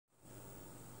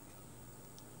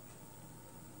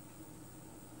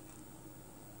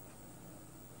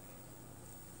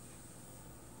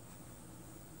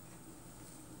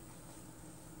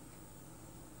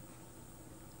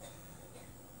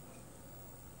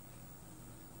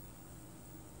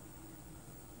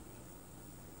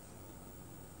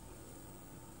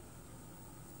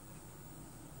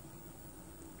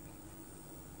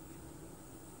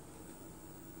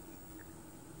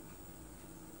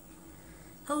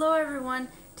Hello everyone,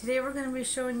 today we're going to be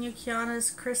showing you Kiana's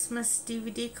Christmas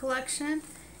DVD collection,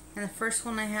 and the first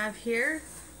one I have here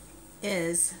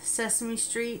is Sesame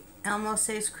Street Elmo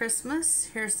Saves Christmas.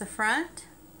 Here's the front,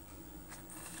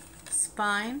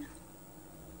 spine,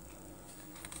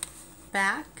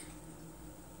 back,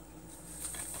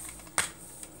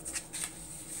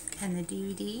 and the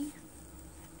DVD.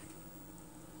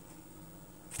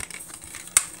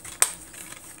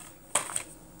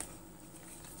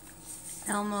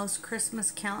 Elmo's Christmas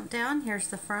Countdown. Here's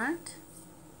the front,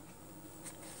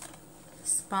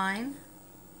 spine,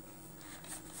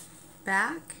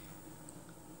 back,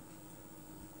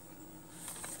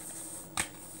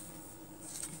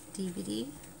 DVD,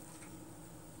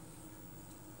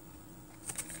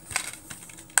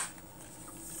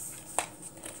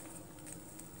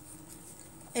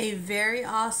 a very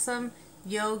awesome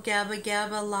Yo Gabba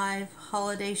Gabba live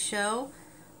holiday show,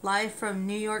 live from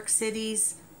New York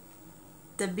City's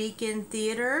the Beacon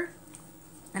Theater,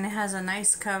 and it has a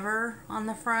nice cover on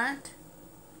the front.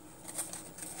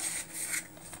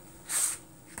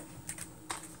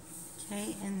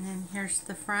 Okay, and then here's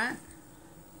the front,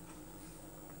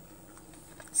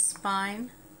 spine,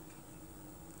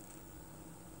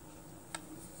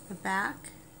 the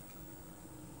back,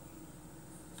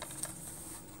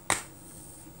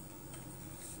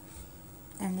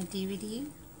 and the DVD.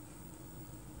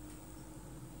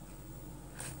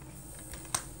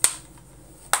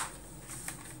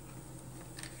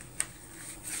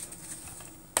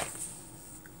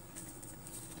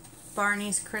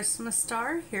 Barney's Christmas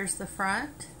Star. Here's the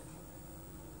front,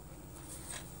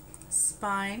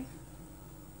 spine,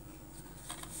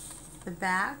 the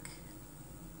back,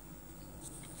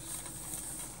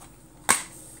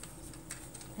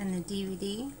 and the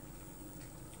DVD.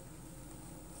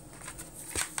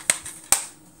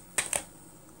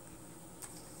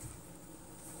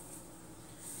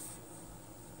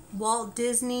 Walt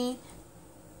Disney,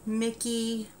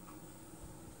 Mickey's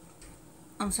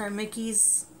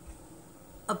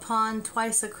Upon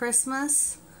Twice a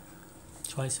Christmas.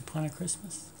 Twice Upon a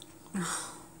Christmas?